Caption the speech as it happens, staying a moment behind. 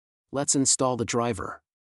Let's install the driver.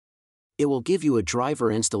 It will give you a driver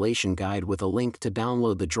installation guide with a link to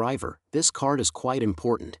download the driver. This card is quite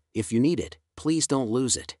important. If you need it, please don't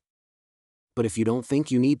lose it. But if you don't think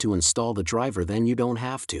you need to install the driver, then you don't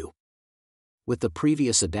have to. With the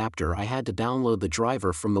previous adapter, I had to download the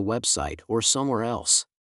driver from the website or somewhere else.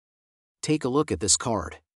 Take a look at this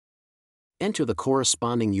card. Enter the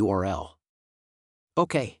corresponding URL.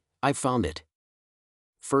 Okay, I've found it.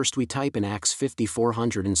 First we type in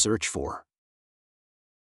AX5400 and search for.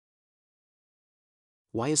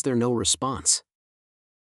 Why is there no response?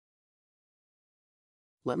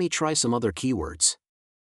 Let me try some other keywords.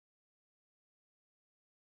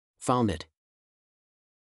 Found it.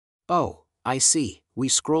 Oh, I see. We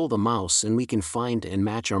scroll the mouse and we can find and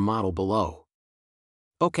match our model below.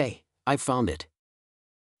 Okay, I've found it.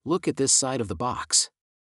 Look at this side of the box.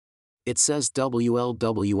 It says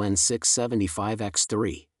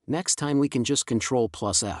WL-WN675X3. Next time we can just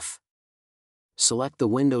Ctrl+F. Select the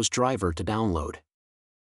Windows driver to download.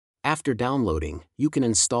 After downloading, you can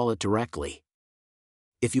install it directly.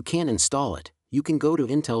 If you can't install it, you can go to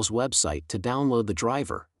Intel's website to download the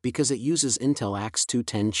driver, because it uses Intel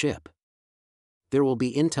AX210 chip. There will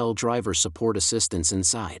be Intel driver support assistance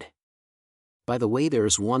inside. By the way, there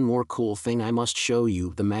is one more cool thing I must show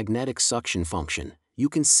you: the magnetic suction function. You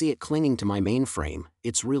can see it clinging to my mainframe.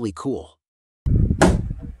 It's really cool.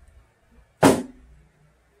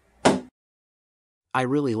 I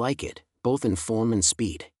really like it, both in form and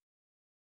speed.